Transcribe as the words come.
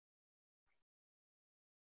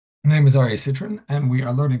My name is Aryeh Citron, and we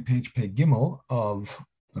are learning page Pei Gimel of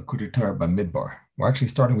Likkutei Torah Bamidbar. We're actually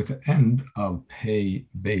starting with the end of Pei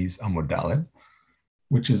Beis Amud Daled,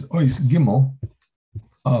 which is Ois Gimel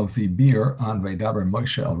of the beer on Veidaber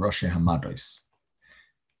Moshe El Rosh Hamados.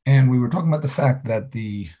 And we were talking about the fact that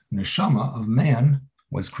the neshama of man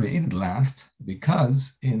was created last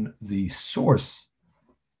because in the source,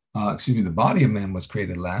 the body of man was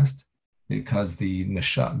created last because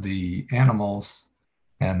the animals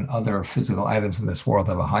and other physical items in this world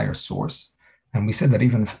have a higher source. And we said that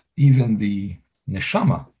even the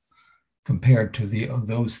neshama, compared to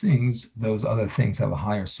those things, those other things have a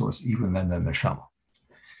higher source even than the neshama.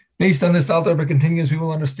 Based on this, the Alter Rebbe continues, we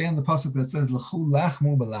will understand the pasuk that says, "L'chu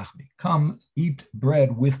lachmu b'lachmi," come eat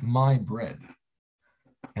bread with my bread.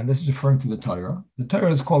 And this is referring to the Torah. The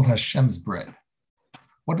Torah is called Hashem's bread.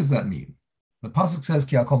 What does that mean? The pasuk says,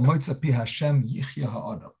 "Ki hakol moitza pi Hashem yichya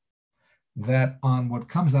ha'adam," that on what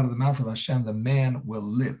comes out of the mouth of Hashem, the man will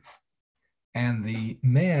live. And the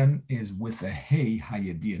man is with a hey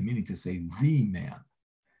hayadiyah, meaning to say the man.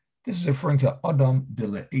 This is referring to Adam de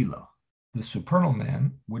Le'ela, the supernal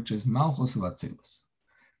man, which is Malchus of Atzilus.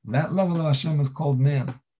 That level of Hashem is called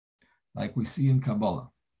man, like we see in Kabbalah.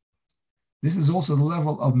 This is also the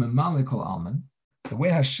level of Memale Kol Alman, the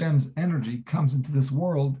way Hashem's energy comes into this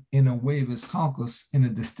world in a way of Ischalkus in a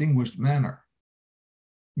distinguished manner.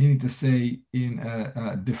 Meaning to say in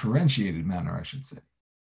a differentiated manner, I should say.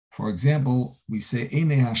 For example, we say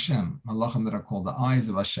Einei Hashem, malachim that are called the eyes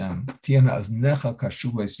of Hashem. Tiana aznecha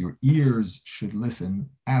kashuves, your ears should listen.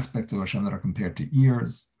 Aspects of Hashem that are compared to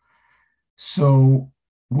ears. So,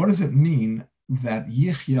 what does it mean that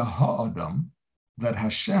Yichya ha'adam, that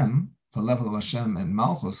Hashem, the level of Hashem and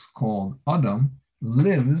Malchus called Adam,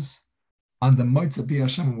 lives on the moitza pi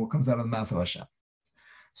Hashem, what comes out of the mouth of Hashem?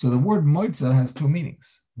 So the word moitza has two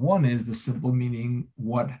meanings. One is the simple meaning,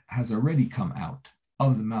 what has already come out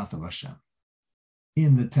of the mouth of Hashem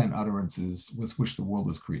in the 10 utterances with which the world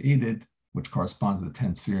was created, which correspond to the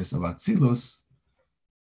 10 spheres of Atzilus,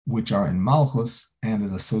 which are in Malchus and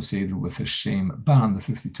is associated with the Shem Ban, the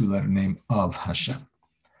 52-letter name of Hashem.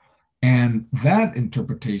 And that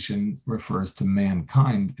interpretation refers to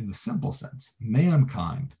mankind in the simple sense.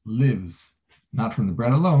 Mankind lives not from the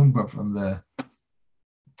bread alone, but from the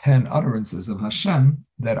 10 utterances of Hashem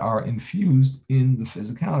that are infused in the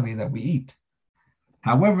physicality that we eat.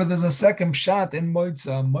 However, there's a second pshat in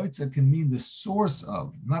moitza. Moitza can mean the source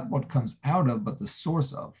of, not what comes out of, but the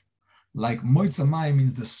source of. Like moitza mai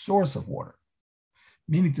means the source of water.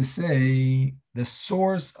 Meaning to say, the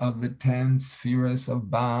source of the 10 spheres of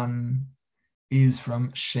Ban is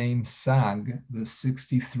from Shem Sag, the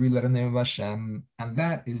 63-letter name of Hashem, and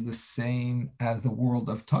that is the same as the world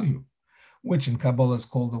of Tohu, which in Kabbalah is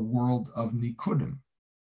called the world of Nikudim.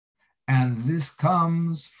 And this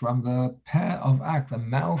comes from the peh of Ak, the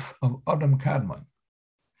mouth of Adam Kadmon.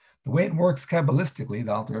 The way it works Kabbalistically,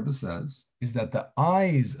 the Alter Rebbe says, is that the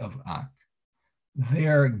eyes of Ak,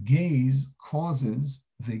 their gaze causes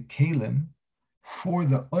the kalim for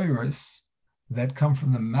the oiris that come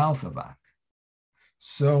from the mouth of Ak.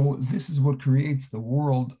 So this is what creates the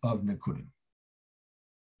world of Nikudim.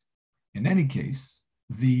 In any case,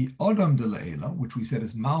 the Adam de Le'ela, which we said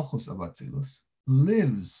is Malchus of Atzilus,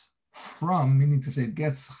 lives from, meaning to say it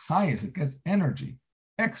gets chayes, it gets energy,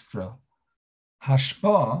 extra,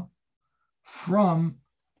 hashpa, from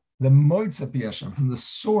the moitza pi Hashem, from the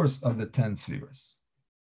source of the 10 spheres.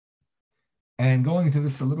 And going into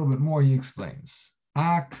this a little bit more, he explains,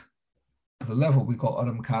 Ak, the level we call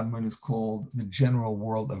Adam Kadmon, is called the general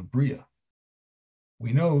world of Bria.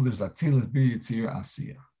 We know there's Atzilus, Bir, Yitzir,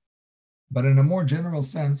 Asiya. But in a more general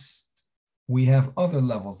sense, we have other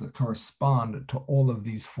levels that correspond to all of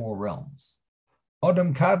these four realms.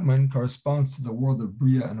 Adam Kadmon corresponds to the world of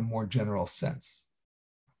Bria in a more general sense.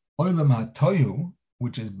 Olam HaTohu,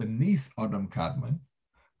 which is beneath Adam Kadmon,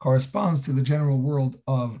 corresponds to the general world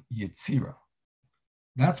of Yetzirah.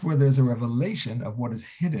 That's where there's a revelation of what is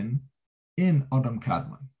hidden in Adam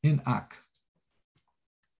Kadmon, in Ak.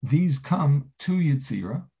 These come to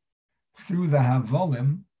Yetzirah through the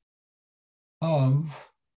Havolim of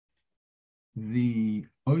the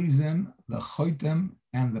oizen, the choitem,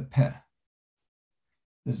 and the peh.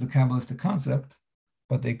 This is a Kabbalistic concept,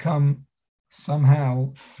 but they come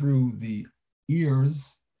somehow through the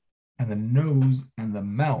ears and the nose and the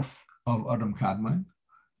mouth of Adam Kadmon.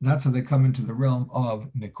 That's how they come into the realm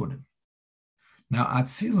of Nikudim. Now,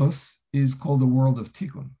 Atzilus is called the world of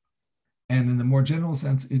Tikkun. And in the more general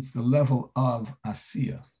sense, it's the level of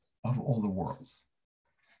Asiya, of all the worlds.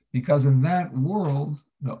 Because in that world,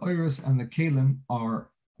 the oiris and the kalim are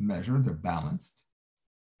measured, they're balanced.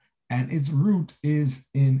 and its root is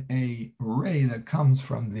in a ray that comes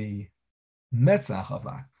from the metzach of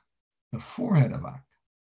Ak, the forehead of Ak.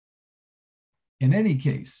 In any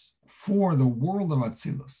case, for the world of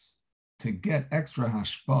Atzilus to get extra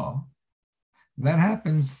hashpah, that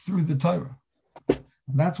happens through the Torah. And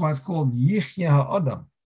that's why it's called Yichya Ha'adam,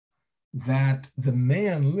 that the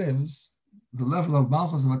man lives, the level of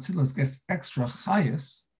Malchus of Atzilus gets extra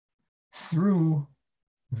chayas through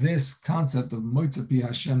this concept of Moitza Pi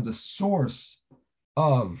Hashem, the source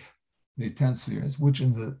of the 10 spheres, which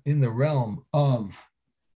in the realm of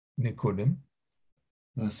Nikudim,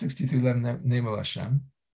 the 63-letter name of Hashem,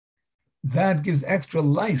 that gives extra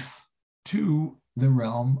life to the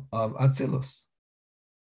realm of Atzilus.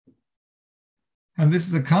 And this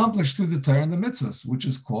is accomplished through the Torah and the mitzvahs, which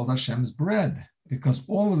is called Hashem's bread, because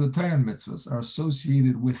all of the Torah and mitzvahs are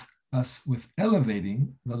associated with us, with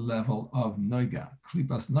elevating the level of noiga,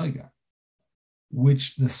 klipas noiga,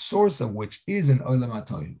 which the source of which is in olam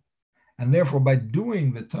hatohu. And therefore, by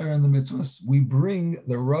doing the Torah and the mitzvahs, we bring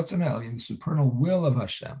the Ratzon Elyon, the supernal will of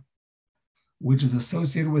Hashem, which is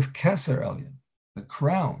associated with Keser Elyon, the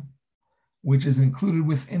crown, which is included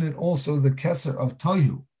within it also the Keser of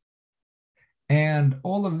Tohu. And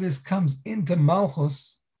all of this comes into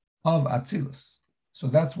Malchus of Atzilus. So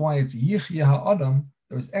that's why it's Yichya Ha'adam.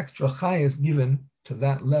 There's extra chayas given to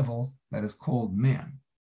that level that is called man.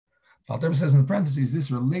 So Alter Rebbe says in the parentheses,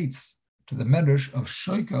 this relates to the medrash of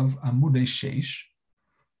Shoikav Amudei Sheish.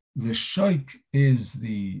 The Shoik is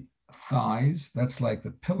the thighs. That's like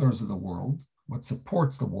the pillars of the world. What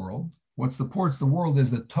supports the world. What supports the world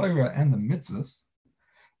is the Torah and the mitzvahs.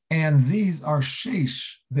 And these are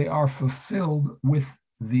sheish. They are fulfilled with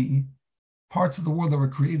the parts of the world that were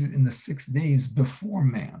created in the 6 days before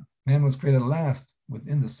man. Man was created last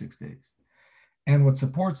within the 6 days. And what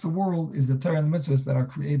supports the world is the Torah and the mitzvahs that are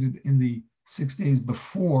created in the 6 days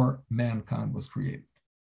before mankind was created.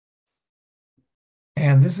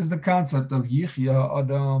 And this is the concept of Yichya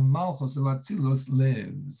Adam Malchus of Atzilus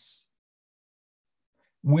lives.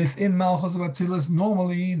 Within Malchus of Atzilus,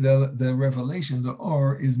 normally the revelation, the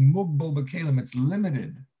Or, is mugbal b'kelim. It's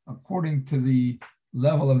limited according to the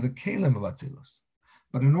level of the kelim of Atzilus.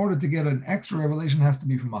 But in order to get an extra revelation, it has to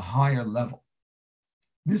be from a higher level.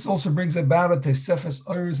 This also brings about a tesefes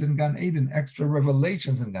oris in Gan Eden, extra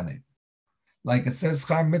revelations in Gan Eden. Like it says,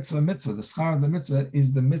 schar mitzvah mitzvah. The schar of the mitzvah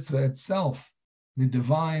is the mitzvah itself, the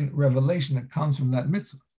divine revelation that comes from that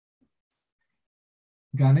mitzvah.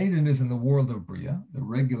 Gan Eden is in the world of Bria, the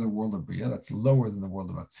regular world of Bria, that's lower than the world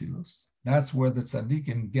of Atzilus. That's where the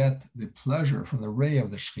tzaddikim get the pleasure from the ray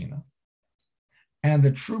of the Shekhinah. And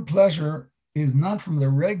the true pleasure is not from the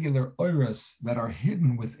regular oiras that are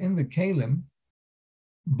hidden within the kelim,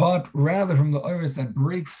 but rather from the oiras that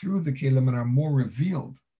break through the kelim and are more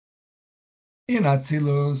revealed. In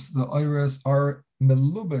Atzilus, the oiras are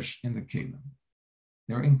melubash in the kelim.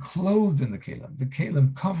 They're enclosed in the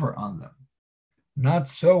kelim cover on them. Not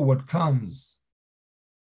so what comes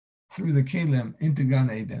through the kelim into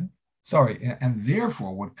Gan Eden. And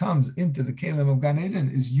therefore what comes into the kelim of Gan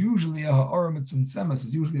Eden is usually a ha'ora mitzumtzemes,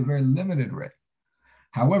 is usually a very limited ray.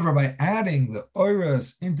 However, by adding the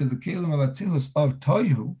oiras into the kelim of Atzilus of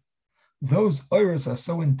Tohu, those oiras are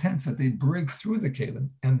so intense that they break through the kelim,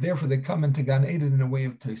 and therefore they come into Gan Eden in a way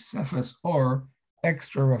of tosefes or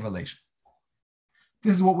extra revelation.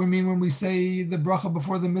 This is what we mean when we say the bracha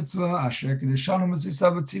before the mitzvah, Asher Kedeshanu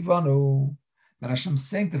Mitzvah Tzivanu, that Hashem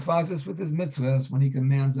sanctifies us with his mitzvahs when he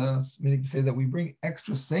commands us, meaning to say that we bring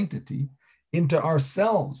extra sanctity into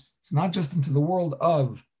ourselves. It's not just into the world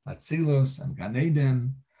of Atzilus and Gan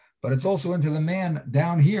Eden, but it's also into the man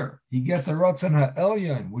down here. He gets a Ratzon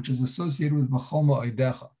Ha'elyon, which is associated with B'chol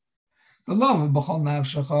Ma'odecha. The love of B'chol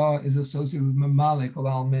Nafshecha is associated with Memale Kol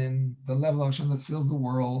Almin, the level of Hashem that fills the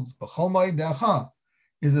world. B'chol Ma'odecha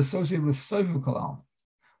is associated with Soivu Kol Almin,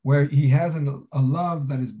 where he has a love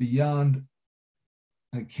that is beyond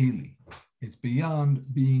a keli. It's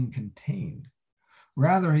beyond being contained.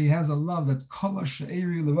 Rather, he has a love that's kol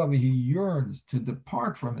she'eri levavi. He yearns to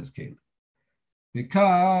depart from his keli,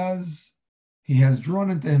 because he has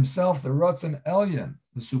drawn into himself the Ratzon Elyon,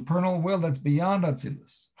 the supernal will that's beyond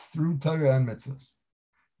Atzilus, through Torah and mitzvahs.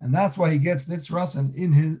 And that's why he gets this Ratzon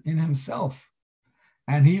in himself.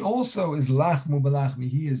 And he also is lachmu b'lachmi.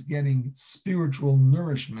 He is getting spiritual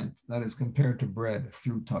nourishment that is compared to bread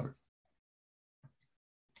through Torah.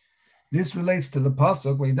 This relates to the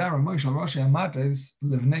pasuk Vayidara Moshe Roshei Matos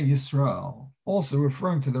Livnei Yisrael, also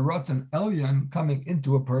referring to the Ratzon Elyon coming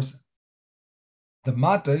into a person. The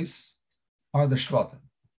Matos are the Shvatim.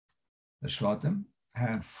 The Shvatim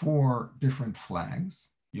had 4 different flags.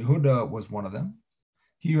 Yehuda was one of them.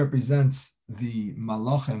 He represents the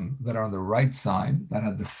malachim that are on the right side, that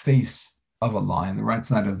had the face of a lion, the right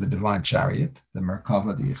side of the divine chariot, the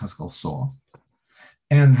Merkava, the Yechezkel saw.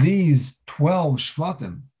 And these 12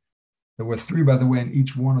 shvatim, there were 3, by the way, in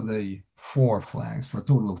each one of the 4 flags, for a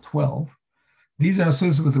total of 12. These are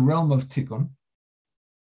associated with the realm of Tikkun.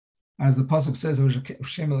 As the Pasuk says,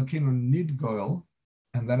 Shem Elokeinu Nidgoel,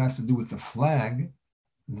 and that has to do with the flag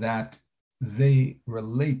that they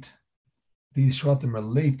relate, these shvatim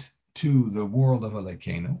relate to the world of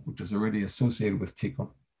Elokeinu, which is already associated with Tikkun.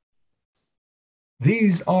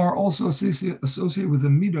 These are also associated with the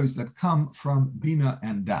midos that come from Bina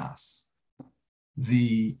and Das.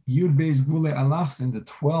 The Yud Beis Gule Alachs in the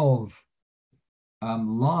 12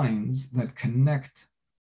 lines that connect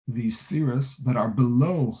these spheres that are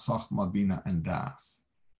below Chachma, Bina, and Das.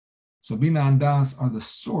 So Bina and Das are the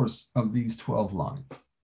source of these 12 lines.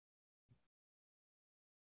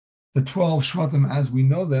 The 12 Shvatim, as we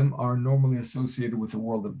know them, are normally associated with the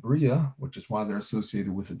world of Bria, which is why they're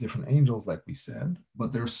associated with the different angels, like we said,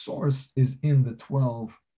 but their source is in the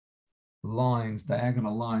 12 lines,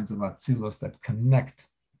 diagonal lines of Atzilos that connect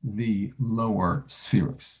the lower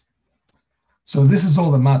spheres. So this is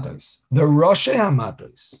all the Matos. The Roshei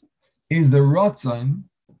HaMatos is the Ratzon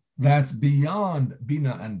that's beyond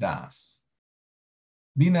Bina and Das.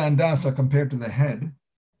 Bina and Das are compared to the head,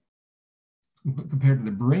 compared to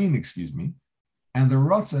the brain, and the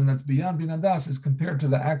Ratzon that's beyond Bina and Das is compared to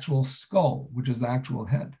the actual skull, which is the actual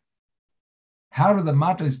head. How do the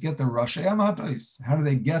Matos get the Roshei HaMatos? How do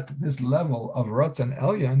they get this level of Ratzon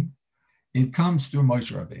Elyon? It comes through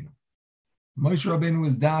Moshe Rabbeinu. Moshe Rabbeinu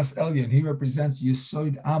is Das Elyon. He represents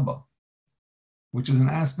Yesod Abba, which is an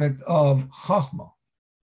aspect of Chachma.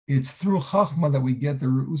 It's through Chachma that we get the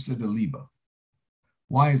Re'usa de Liba.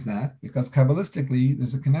 Why is that? Because Kabbalistically,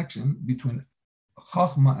 there's a connection between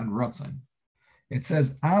Chachma and Ratzon. It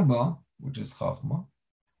says Abba, which is Chachma,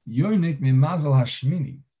 Yonik Mimazal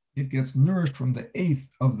Hashmini. It gets nourished from the 8th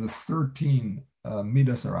of the 13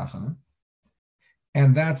 Midas Arachana.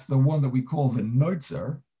 And that's the one that we call the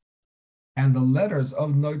Noitzer. And the letters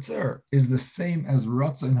of Noitzer is the same as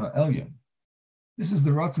Ratzon HaElyon. This is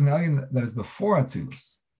the Ratzon HaElyon that is before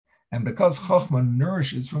Atzilus. And because Chachma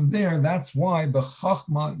nourishes from there, that's why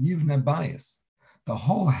B'Chachma Yivne Bayis. The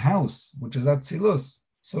whole house, which is Atzilus,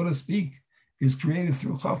 so to speak, is created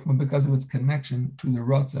through Chachma because of its connection to the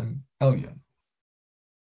Ratzon Elyon.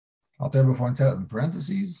 Alter Rebbe points out in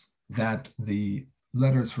parentheses that the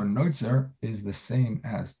letters for Noitzer is the same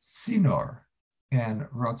as Tzinor and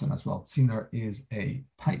Ratzon as well. Tzinor is a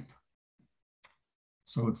pipe.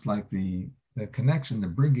 So it's like the connection, the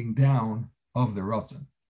bringing down of the Ratzon.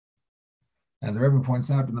 And the Rebbe points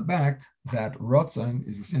out in the back that Ratzon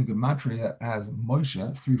is the same gematria as Moshe,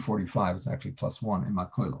 345. It's actually +1 in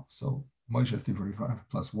Makoilo. So Moshe is 345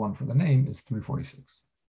 +1 for the name is 346.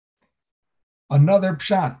 Another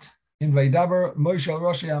pshat in Vaidaber Moshe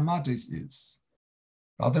Roshei HaMatos is,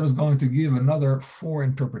 Alter is going to give another 4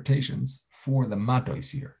 interpretations for the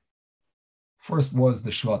Matos here. First was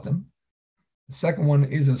the Shvatim. The second one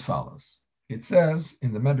is as follows. It says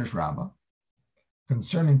in the Medrash Rabbah,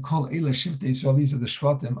 concerning Kol Eila Shivtei Yisrael, these are the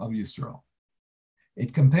Shvatim of Yisrael.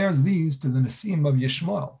 It compares these to the Nesiim of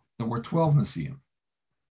Yishmael. There were 12 Nesiim.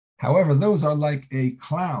 However, those are like a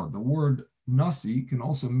cloud. The word Nasi can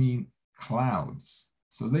also mean clouds.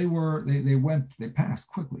 So they passed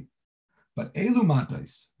quickly. But Elu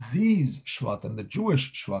Matos, these Shvatim, the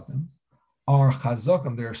Jewish Shvatim, are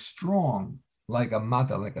Chazakim, they're strong like a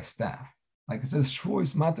mata, like a staff. Like it says,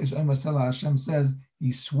 Shvuos Matos Omer Sela, Hashem says,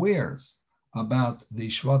 he swears about the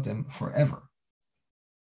Shvatim forever.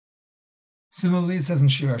 Similarly, it says in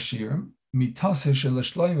Shir HaShirim, Mitase Shel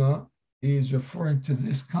Shloima is referring to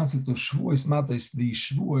this concept of Shvuos Matos, the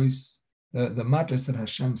Shvuos, the Matos that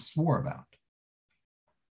Hashem swore about.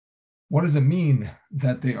 What does it mean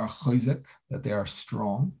that they are chayzik, that they are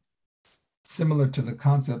strong? Similar to the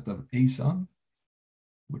concept of Esan,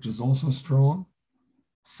 which is also strong.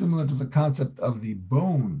 Similar to the concept of the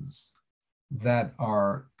bones that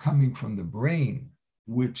are coming from the brain,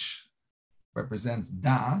 which represents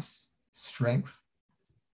das, strength.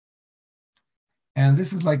 And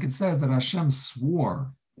this is like it says that Hashem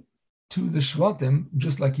swore to the Shvatim,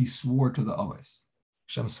 just like he swore to the Avos.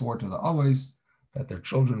 Hashem swore to the Avos that their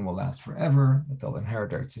children will last forever, that they'll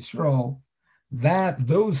inherit Eretz Yisrael. That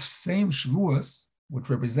those same Shavuos, which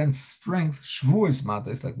represents strength, Shavuos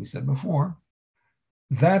Matos, like we said before,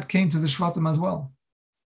 that came to the Shvatim as well.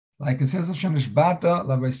 Like it says, Hashem Nishbata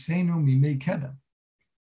Lavasenu Mimei Kedem.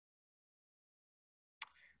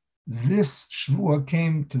 This Shavuot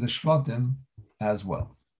came to the Shvatim as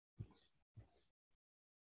well.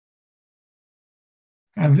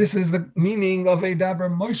 And this is the meaning of Eidaber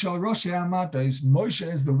Moshe al Rosh Matos.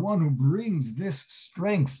 Moshe is the one who brings this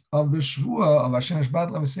strength of the Shvuah of Hashem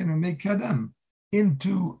Shbat Lavasenu Mekedem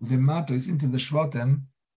into the Matos, into the Shvatim,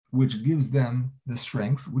 which gives them the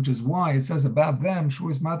strength, which is why it says about them,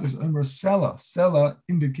 Shvuas Matos Omer Sela. Sela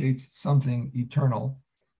indicates something eternal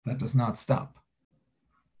that does not stop.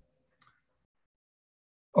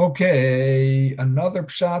 Okay, another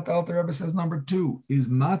pshat, Alter Rebbe says number 2, is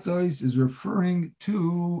Matos is referring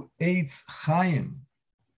to Eitz Chaim,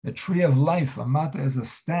 the tree of life. A mata is a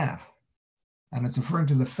staff, and it's referring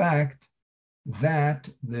to the fact that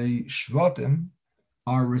the Shvatim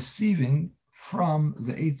are receiving from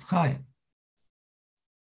the Eitz Chaim,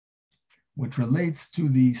 which relates to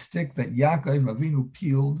the stick that Yaakov Avinu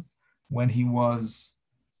peeled when he was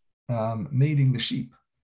mating the sheep.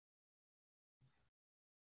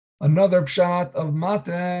 Another pshat of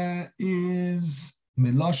mata is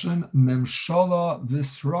milashon memshala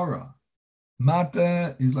visrara.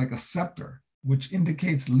 Mata is like a scepter, which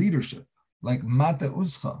indicates leadership, like mata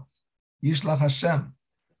uzcha, yishlach Hashem,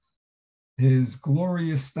 his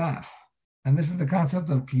glorious staff. And this is the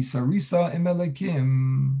concept of kisarisa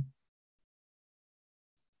imelekim.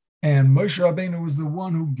 And Moshe Rabbeinu is the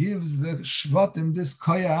one who gives the shvatim this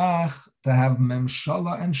koyach to have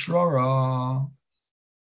memshala and shrara.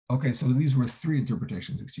 Okay, so these were 3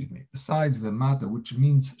 interpretations, besides the mata, which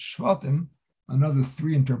means shvatim, another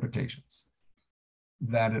 3 interpretations.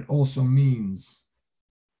 That it also means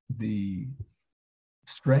the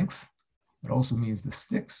strength, it also means the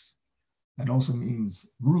sticks, it also means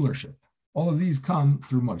rulership. All of these come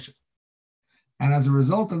through Moshe. And as a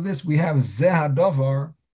result of this, we have Zeh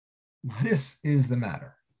HaDavar, this is the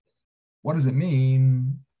matter. What does it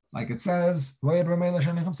mean? Like it says, these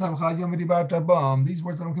words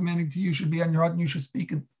that I'm commanding to you should be on your heart and you should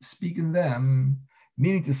speak in them.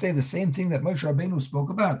 Meaning to say the same thing that Moshe Rabbeinu spoke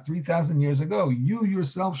about 3,000 years ago. You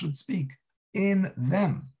yourself should speak in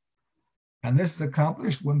them. And this is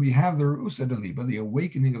accomplished when we have the Ru'usa Deliba, the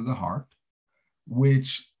awakening of the heart,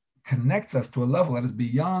 which connects us to a level that is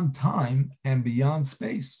beyond time and beyond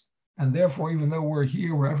space. And therefore, even though we're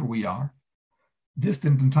here, wherever we are,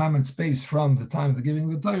 distant in time and space from the time of the giving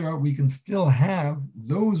of the Torah, we can still have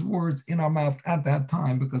those words in our mouth at that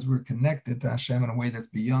time because we're connected to Hashem in a way that's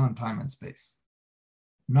beyond time and space.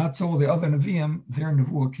 Not so the other Nevi'im, their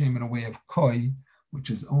Nevuah came in a way of Koi, which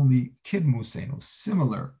is only Kidmusenu,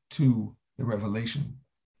 similar to the revelation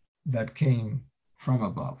that came from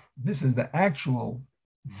above. This is the actual,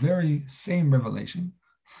 very same revelation.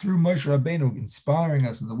 Through Moshe Rabbeinu inspiring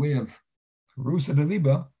us in the way of Rusa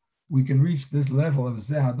Deliba, we can reach this level of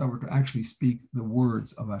Zeh HaDavar to actually speak the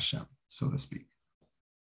words of Hashem, so to speak.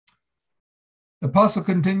 The pasuk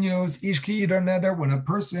continues, Ish ki yidar neder, when a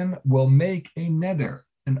person will make a neder,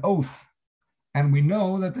 an oath. And we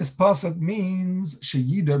know that this pasuk means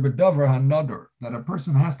sheyidar b'davar hanadar, that a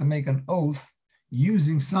person has to make an oath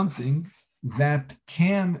using something that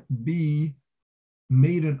can be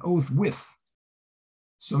made an oath with.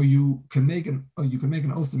 So you can make an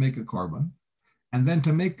oath to make a korban. And then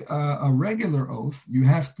to make a regular oath, you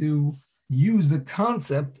have to use the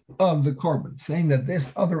concept of the korban, saying that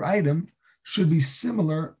this other item should be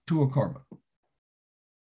similar to a korban.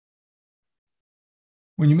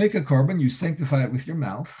 When you make a korban, you sanctify it with your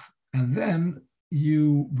mouth, and then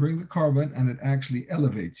you bring the korban and it actually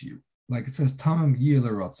elevates you. Like it says, Tamam yeh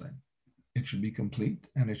l'rotzain. It should be complete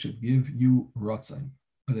and it should give you rotzain.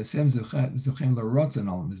 They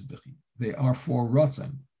are for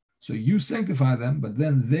rotzain. So you sanctify them, but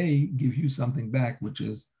then they give you something back, which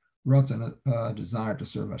is ratzon, a desire to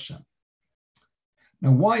serve Hashem.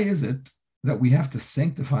 Now, why is it that we have to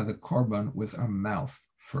sanctify the korban with our mouth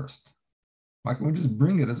first? Why can't we just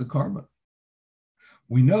bring it as a korban?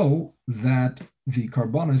 We know that the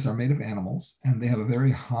korbanos are made of animals, and they have a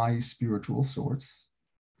very high spiritual source.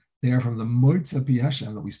 They are from the Moitza Pi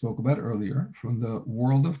Hashem that we spoke about earlier, from the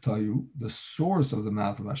world of Tayu, the source of the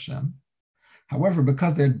mouth of Hashem. However,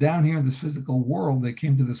 because they're down here in this physical world, they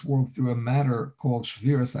came to this world through a matter called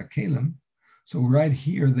Shviras HaKelim. So right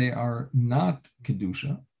here, they are not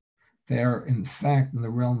Kedusha. They are, in fact, in the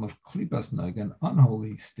realm of Klipas Nog, an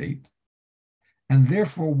unholy state. And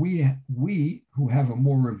therefore, we who have a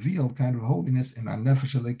more revealed kind of holiness in our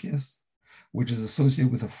Nefesh Elekis, which is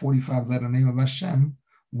associated with a 45-letter name of Hashem,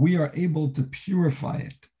 we are able to purify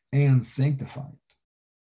it and sanctify it.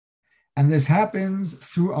 And this happens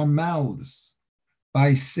through our mouths.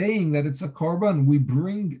 By saying that it's a korban, we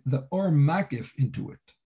bring the or makif into it.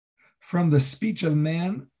 From the speech of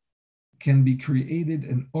man can be created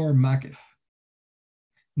an or makif.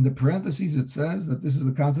 In the parentheses, it says that this is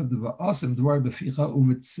the concept of asim dwar beficha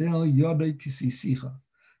uvitzel yodei kisisicha.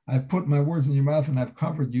 I've put my words in your mouth and I've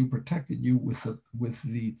covered you, protected you with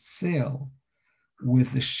the tzel,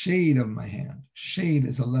 with the shade of my hand. Shade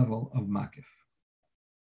is a level of makif.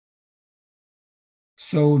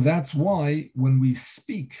 So that's why when we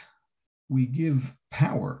speak, we give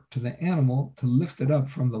power to the animal to lift it up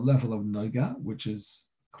from the level of noiga, which is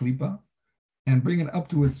klipa, and bring it up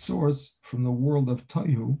to its source from the world of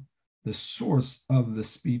tohu, the source of the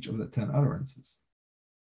speech of the 10 utterances.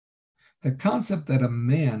 The concept that a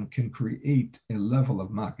man can create a level of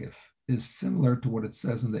makif is similar to what it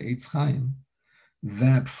says in the Eitz Chaim,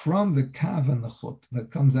 that from the kav and the chut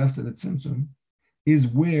that comes after the tzimtzum is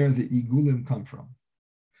where the igulim come from.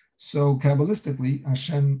 So Kabbalistically,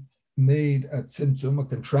 Hashem made a tzimtzum, a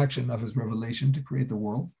contraction of his revelation to create the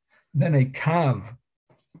world. Then a kav,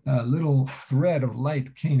 a little thread of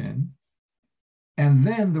light came in. And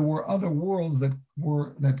then there were other worlds that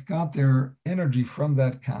got their energy from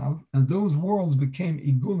that kav, and those worlds became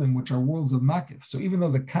igulim, which are worlds of makif. So even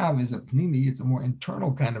though the kav is a pnimi, it's a more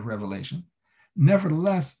internal kind of revelation.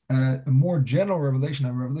 Nevertheless, a more general revelation,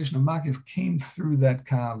 a revelation of makif, came through that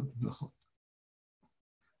kav.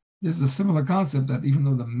 This is a similar concept that even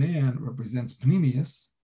though the man represents pnimius,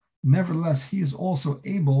 nevertheless he is also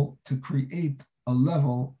able to create a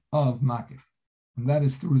level of makif. And that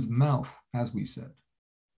is through his mouth, as we said.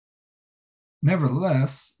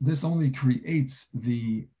 Nevertheless, this only creates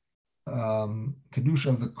the kedusha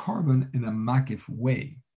of the carbon in a makif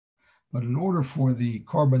way. But in order for the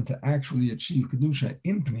carbon to actually achieve kedusha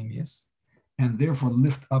in pnimius, and therefore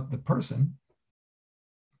lift up the person,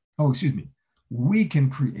 we can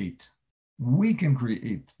create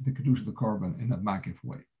the kedusha of the carbon in a makif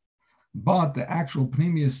way. But the actual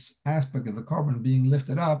pnimius aspect of the carbon being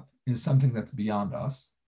lifted up is something that's beyond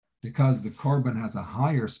us, because the carbon has a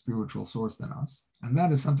higher spiritual source than us. And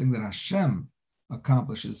that is something that Hashem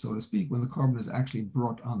accomplishes, so to speak, when the carbon is actually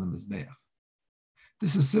brought on the Mizbeach.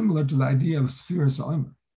 This is similar to the idea of Sfiras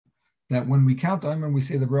Omer, that when we count Omer and we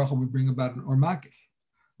say the bracha, we bring about an Or Makif.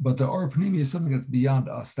 But the Or Pnimi is something that's beyond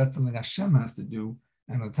us. That's something Hashem has to do.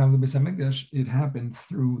 And at the time of the Beis HaMikdash, it happened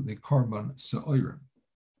through the carbon Se'orim.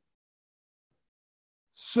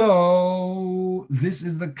 So this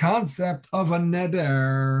is the concept of a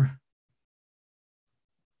neder.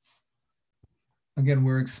 Again,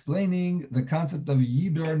 we're explaining the concept of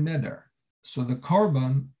yidor neder. So the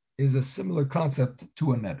carbon is a similar concept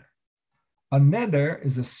to a neder. A neder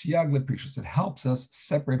is a siyag leprishus. It helps us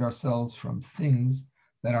separate ourselves from things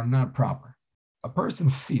that are not proper. A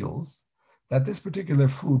person feels that this particular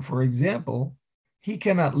food, for example, he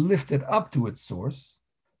cannot lift it up to its source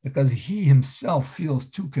because he himself feels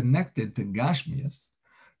too connected to Gashmias.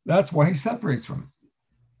 That's why he separates from it.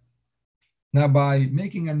 Now, by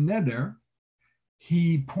making a neder,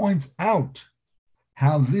 he points out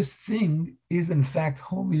how this thing is in fact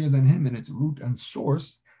holier than him in its root and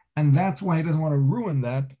source, and that's why he doesn't want to ruin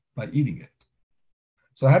that by eating it.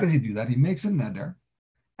 So how does he do that? He makes a neder,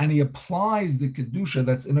 and he applies the kedusha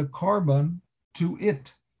that's in a carbon to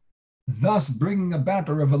it, thus bringing about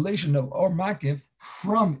a revelation of Or Makif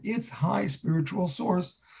from its high spiritual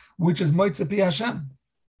source, which is Motzei Pi Hashem.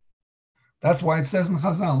 That's why it says in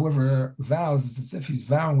Chazal, whoever vows, it's as if he's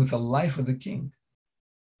vowing with the life of the king,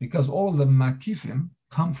 because all of the makifim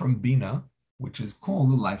come from Bina, which is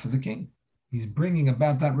called the life of the king. He's bringing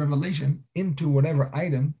about that revelation into whatever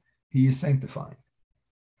item he is sanctifying.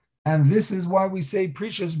 And this is why we say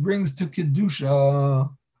Parshas brings to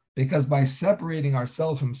Kedusha, because by separating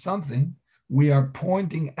ourselves from something, we are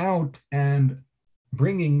pointing out and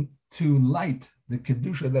bringing to light the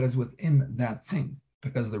Kedusha that is within that thing.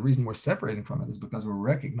 Because the reason we're separating from it is because we're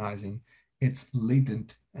recognizing its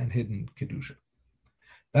latent and hidden Kedusha.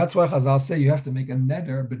 That's why Chazal say you have to make a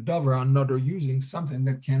neder b'davar on neder using something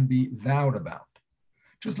that can be vowed about.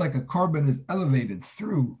 Just like a carbon is elevated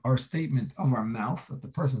through our statement of our mouth, that the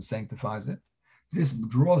person sanctifies it, this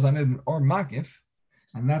draws on it an Or Makif,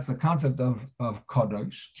 and that's the concept of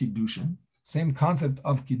Kadosh, Kiddushin. Same concept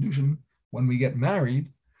of Kiddushin when we get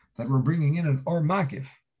married, that we're bringing in an Or Makif.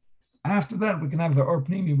 After that, we can have the Or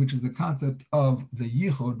Pnimi, which is the concept of the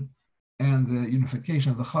Yichud and the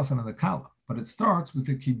unification of the Chassan and the Kala. But it starts with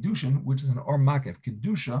the Kiddushin, which is an Or Makif.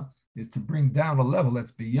 Kiddusha is to bring down a level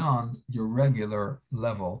that's beyond your regular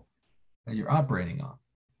level that you're operating on.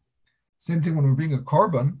 Same thing when we bring a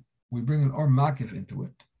carbon, we bring an Or Makif into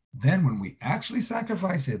it. Then when we actually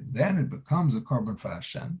sacrifice it, then it becomes a carbon for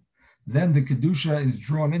Hashem. Then the Kedusha is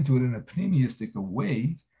drawn into it in a pneumistic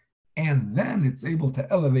way, and then it's able to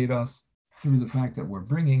elevate us through the fact that we're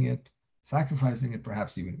bringing it, sacrificing it,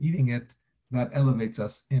 perhaps even eating it, that elevates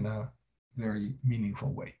us in a very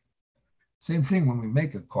meaningful way. Same thing when we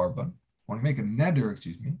make a korban, when we make a neder,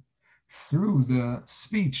 through the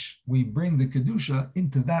speech, we bring the kedusha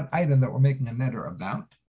into that item that we're making a neder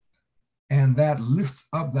about, and that lifts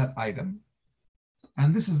up that item.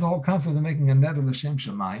 And this is the whole concept of making a neder l'shem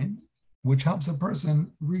shamayim, which helps a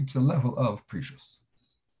person reach the level of precious.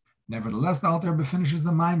 Nevertheless, the Alter Rebbe finishes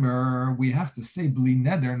the mimer. We have to say bli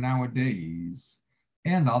neder nowadays.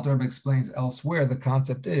 And the Alter Rebbe explains elsewhere the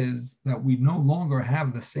concept is that we no longer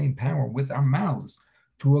have the same power with our mouths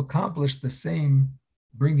to accomplish the same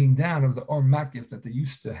bringing down of the or makif that they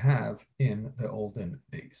used to have in the olden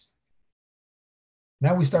days.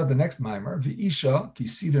 Now we start the next mimer. V'isha ki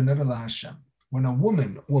siddur neder laHashem. When a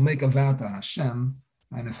woman will make a vow to Hashem,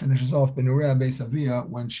 and it finishes off Benurea Beis Avia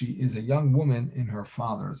when she is a young woman in her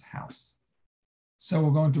father's house. So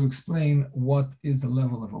we're going to explain what is the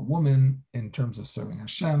level of a woman in terms of serving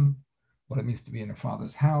Hashem, what it means to be in her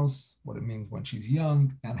father's house, what it means when she's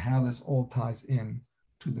young, and how this all ties in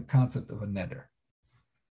to the concept of a neder.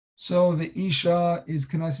 So the Isha is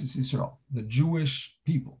Knesset Yisrael, the Jewish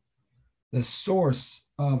people, the source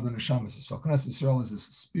of the Neshamas Yisrael. Knesset Yisrael is a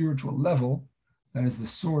spiritual level that is the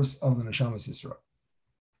source of the Neshamas Yisrael.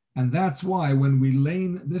 And that's why when we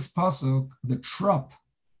lane this pasuk, the trup,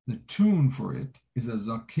 the tune for it, is a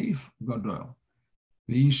zakif gadol.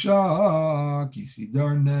 V'isha ki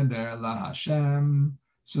siddur neder laHashem.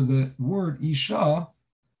 So the word isha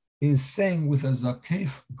is sang with a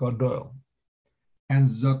zakif gadol. And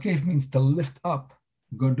zakif means to lift up.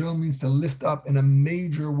 Gadol means to lift up in a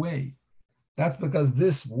major way. That's because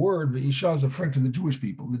this word, V'isha, is referring to the Jewish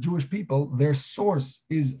people. The Jewish people, their source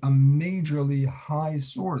is a majorly high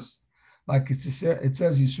source. Like it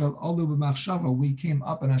says, Yisrael, Olu b'machshava, we came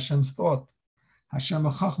up in Hashem's thought. Hashem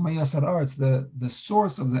chachma yasar aretz, the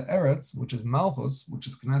source of the eretz, which is Malchus, which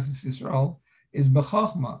is Knesset Yisrael, is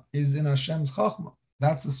b'chachma, is in Hashem's chachma.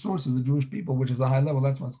 That's the source of the Jewish people, which is a high level.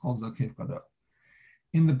 That's why it's called Zakif Gadol.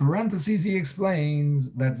 In the parentheses, he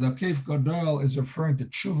explains that Zakif Gadol is referring to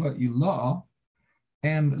Tshuva Ilah,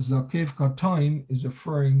 and Zakif Katoin is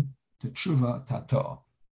referring to Tshuva Tata.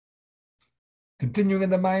 Continuing in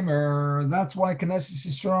the Maimer, that's why Knesset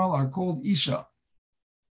Yisrael are called Isha,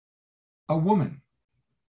 a woman.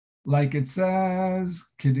 Like it says,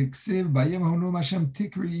 Kidiksiv Bayim Honum Hashem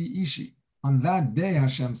Tikri Ishi. On that day,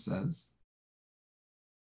 Hashem says,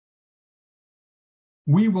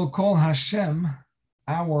 we will call Hashem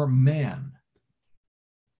our man.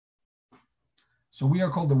 So we are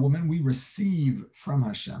called the woman, we receive from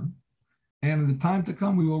Hashem, and in the time to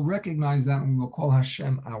come, we will recognize that and we will call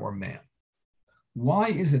Hashem our man. Why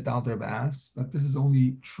is it, Alter Rebbe asks, that this is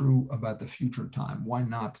only true about the future time? Why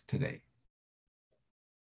not today?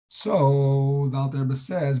 So the Alter Rebbe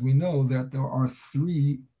says, we know that there are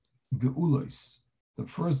three geulos. The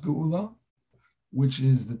first geula, which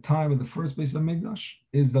is the time of the first Beis HaMikdash,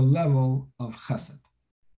 is the level of chesed.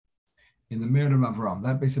 In the merit of Avram.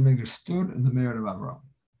 That Beis HaMikdash stood in the merit of Avram.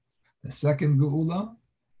 The second Geula,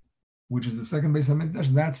 which is the second Beis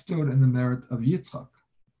HaMikdash, that stood in the merit of Yitzchak.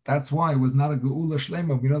 That's why it was not a Geula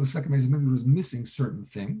Shlema. We know the second Beis HaMikdash was missing certain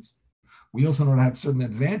things. We also know it had certain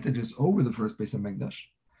advantages over the first Beis HaMikdash,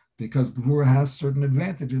 because Gevurah has certain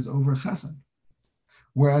advantages over Chesed.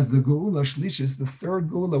 Whereas the Geula Shlishis, the third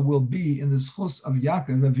Geula, will be in the Schus of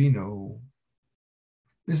Yaakov Avinu.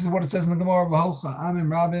 This is what it says in the Gemara, V'holcha Amim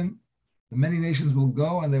Rabim. The many nations will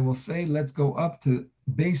go and they will say, let's go up to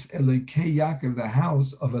Beis Elikei Yaakov, the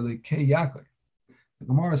house of Elikei Yaakov. The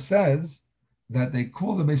Gemara says that they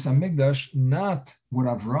call the Beis HaMikdash not what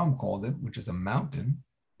Avram called it, which is a mountain,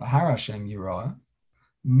 Bahar Hashem Yirah,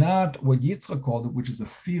 not what Yitzchak called it, which is a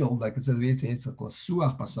field, like it says,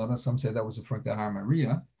 some say that was referring to Har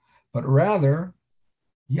Maria, but rather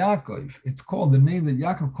Yaakov. It's called the name that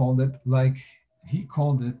Yaakov called it, like he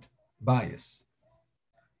called it Bias.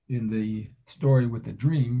 In the story with the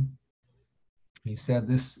dream, he said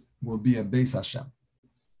this will be a Beis Hashem.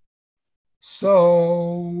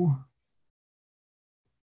 So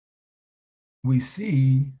we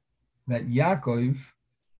see that Yaakov,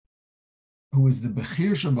 who is the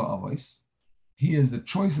Bechir Shaba'avos, he is the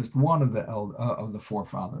choicest one of the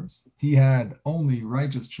forefathers. He had only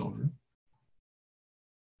righteous children.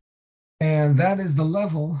 And that is the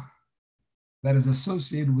level that is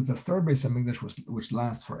associated with the third Beis HaMikdash, which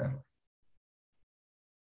lasts forever.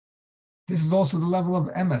 This is also the level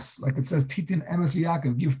of emes, like it says, Titin emes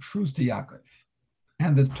Yaakov, give truth to Yaakov.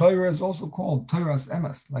 And the Torah is also called Torah's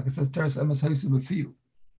emes, like it says, Torah's emes haisu b'fiu.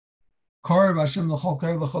 Karev Hashem l'chol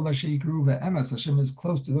karev l'chol ha'sheikru ve'emes. Hashem is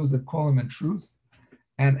close to those that call him in truth,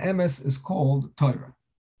 and emes is called Torah.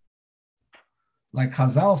 Like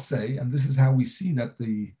Chazal say, and this is how we see that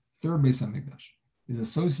the third Beis Hamikdash is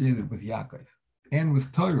associated with Yaakov and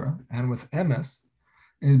with Torah and with Emes,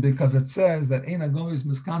 is because it says that Ein Golius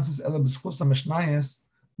Miskansis Ela B'Schus HaMishnayos,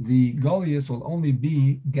 the Golius will only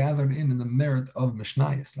be gathered in the merit of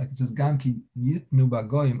Mishnayos. Like it says, Gam ki yitnu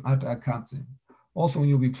ba'goyim at akatzim. Also, when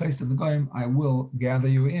you'll be placed in the goyim, I will gather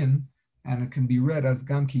you in, and it can be read as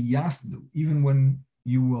Gam ki yasnu. Even when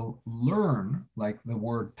you will learn, like the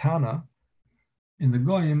word Tana, in the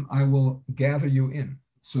goyim, I will gather you in.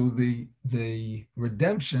 So the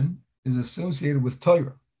redemption is associated with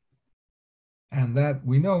Torah. And that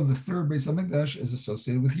we know the third Beis Hamikdash is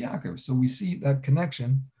associated with Yaakov. So we see that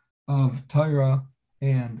connection of Torah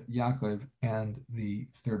and Yaakov and the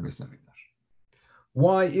third Beis Hamikdash.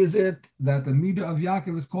 Why is it that the Midah of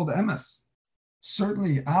Yaakov is called Emes?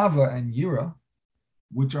 Certainly Ava and Yira,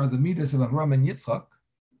 which are the Midas of Avraham and Yitzchak,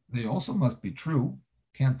 they also must be true.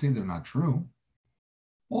 Can't say they're not true.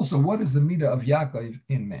 Also, what is the Midah of Yaakov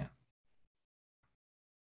in man?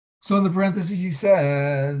 So in the parentheses, he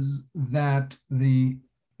says that the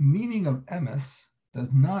meaning of emes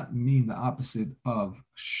does not mean the opposite of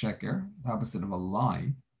sheker, the opposite of a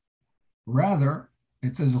lie. Rather,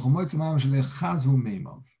 it says,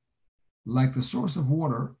 like the source of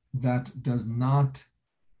water that does not,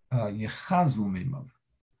 that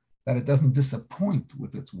it doesn't disappoint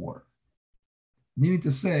with its water. Meaning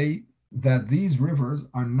to say that these rivers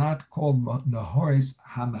are not called nahoris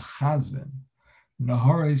hamechazvin,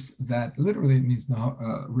 naharis that literally means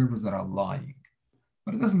rivers that are lying.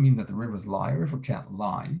 But it doesn't mean that the rivers lie. A river can't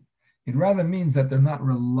lie. It rather means that they're not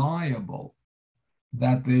reliable,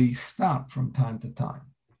 that they stop from time to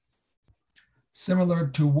time. Similar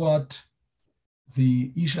to what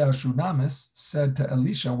the Isha Shunamis said to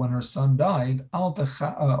Elisha when her son died,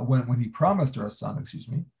 when he promised her a son,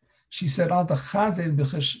 she said,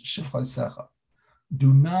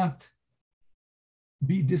 do not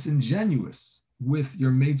be disingenuous with your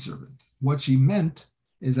maidservant. What she meant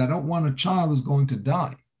is, I don't want a child who's going to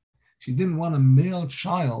die. She didn't want a male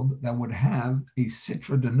child that would have a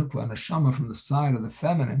sitra denukva, and a shama from the side of the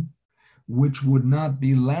feminine, which would not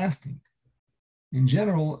be lasting. In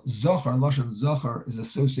general, zohar, lashon zohar, is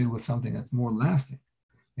associated with something that's more lasting.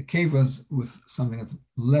 The kevas with something that's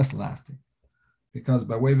less lasting. Because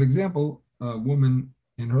by way of example, a woman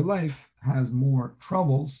in her life has more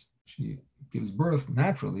troubles. She gives birth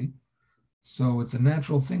naturally. So it's a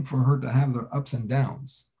natural thing for her to have their ups and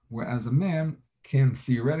downs. Whereas a man can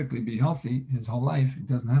theoretically be healthy his whole life. He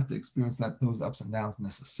doesn't have to experience those ups and downs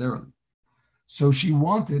necessarily. So she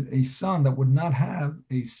wanted a son that would not have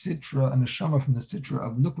a sitra and a shama from the sitra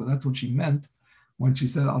of nukva. That's what she meant when she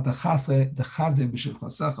said, of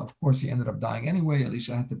course, he ended up dying anyway.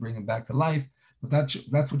 Elisha had to bring him back to life. But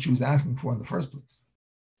that's what she was asking for in the first place.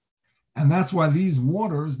 And that's why these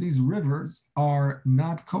waters, these rivers, are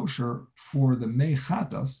not kosher for the mei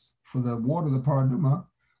chatas, for the water of the paraduma,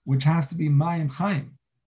 which has to be mayim chaim.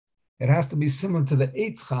 It has to be similar to the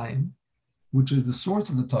eitz chaim, which is the source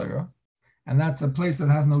of the Torah, and that's a place that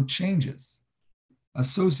has no changes,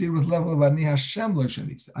 associated with level of ani Hashem lo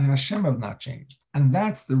shanis. I Hashem have not changed, and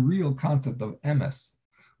that's the real concept of emes,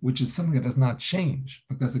 which is something that does not change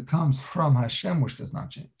because it comes from Hashem, which does not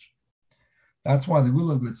change. That's why the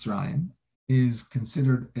Geula of Mitzrayim is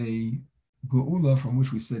considered a Geula from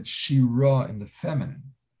which we said Shira in the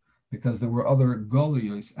feminine, because there were other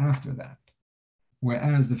Goliyos after that.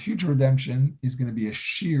 Whereas the future redemption is going to be a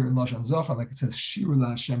Shir in Lashon Zohar, like it says Shir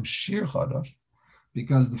LaHashem Shir Chadash,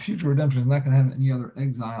 because the future redemption is not going to have any other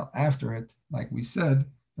exile after it. Like we said,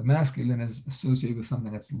 the masculine is associated with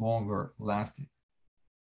something that's longer lasting.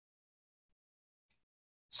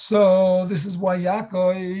 So this is why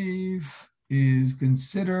Yaakov is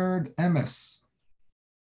considered emes.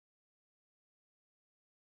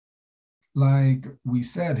 Like we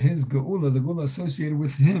said, his geula, the geula associated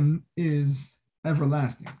with him, is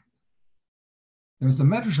everlasting. There's a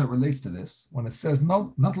medrash that relates to this when it says,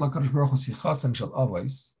 "Not lakadosh baruch hu sichasan shel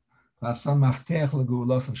avos, v'asan mafteach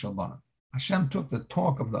legeulasan shel banim." Hashem took the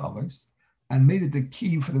talk of the avos and made it the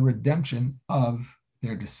key for the redemption of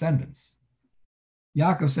their descendants.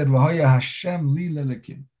 Yaakov said, "V'haya Hashem li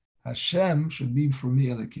lelekim." Hashem should be for me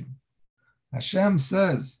Elikim. Hashem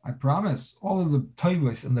says, I promise, all of the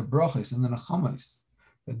toivos and the brachos and the nachamos,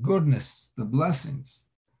 the goodness, the blessings,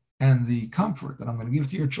 and the comfort that I'm going to give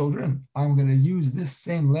to your children, I'm going to use this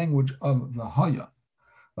same language of v'haya.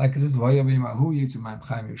 Like it says, v'haya b'yimahu yitzu ma'im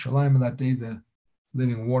chaim Yerushalayim, and that day the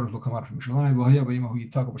living waters will come out from Yerushalayim. V'haya b'yimahu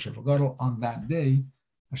yitakav b'shofar gadol. On that day,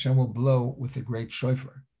 Hashem will blow with a great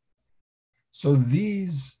shofar. So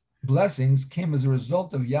these blessings came as a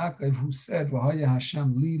result of Yaakov, who said, "V'haya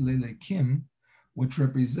Hashem li lelekim," which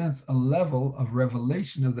represents a level of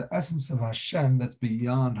revelation of the essence of Hashem that's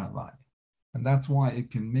beyond Havaya. And that's why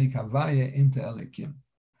it can make Havaya into Elikim.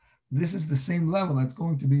 This is the same level that's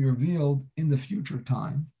going to be revealed in the future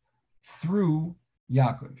time through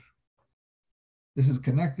Yaakov. This is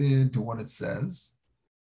connected to what it says,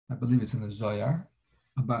 I believe it's in the Zohar,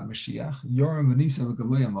 about Mashiach. Yoram v'nisa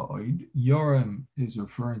v'gavoya ma'oid. Yoram is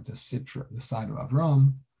referring to Citron, the side of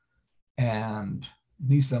Avram, and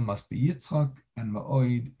Nisa must be Yitzchak, and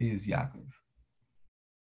Ma'oid is Yaakov.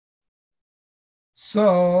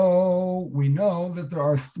 So we know that there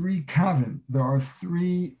are three kavim, there are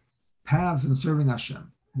three paths in serving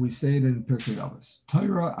Hashem. We say it in Pirkei Avos: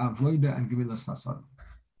 Torah, Avoda, and Gemilas Chassadim.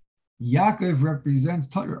 Yaakov represents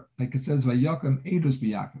Torah, like it says, Vayakom Eidos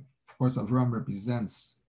b'Yaakov. Of course, Avram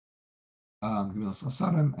represents Gemilas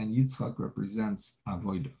Chassadim, and Yitzchak represents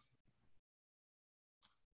Avoda.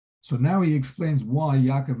 So now he explains why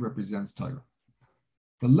Yaakov represents Torah.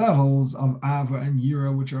 The levels of Ava and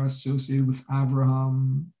Yira, which are associated with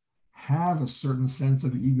Abraham, have a certain sense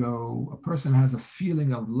of ego. A person has a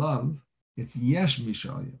feeling of love. It's Yesh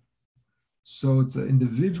Mishaya. So it's an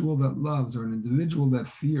individual that loves or an individual that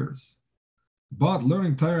fears. But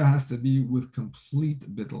learning Torah has to be with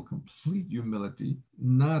complete bittul, complete humility,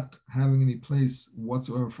 not having any place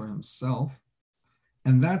whatsoever for himself.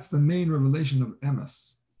 And that's the main revelation of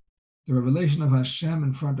Emes. The revelation of Hashem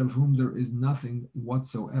in front of whom there is nothing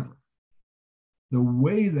whatsoever. The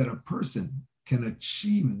way that a person can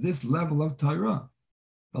achieve this level of Torah,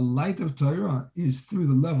 the light of Torah, is through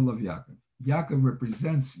the level of Yaakov. Yaakov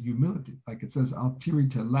represents humility. Like it says, Al Tiri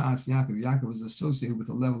Telas Yaakov. Yaakov is associated with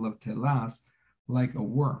the level of Telas, like a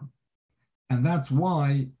worm. And that's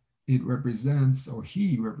why it represents, or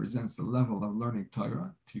he represents, the level of learning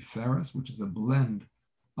Torah, Tiferes, which is a blend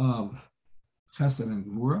of Chesed and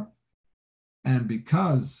Gvura. And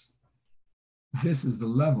because this is the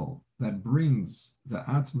level that brings the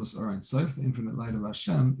Atzmos or Ein Sof, the infinite light of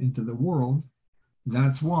Hashem, into the world,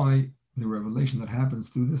 that's why the revelation that happens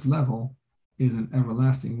through this level is an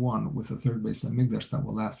everlasting one with a third Beis Hamikdash that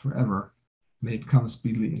will last forever. May it come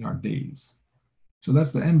speedily in our days. So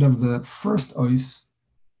that's the end of the first ois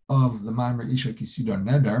of the Maimer Isha Kisidar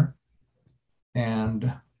Neder.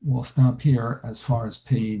 And we'll stop here as far as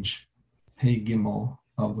page Hey Gimel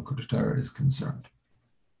of the Likkutei is concerned.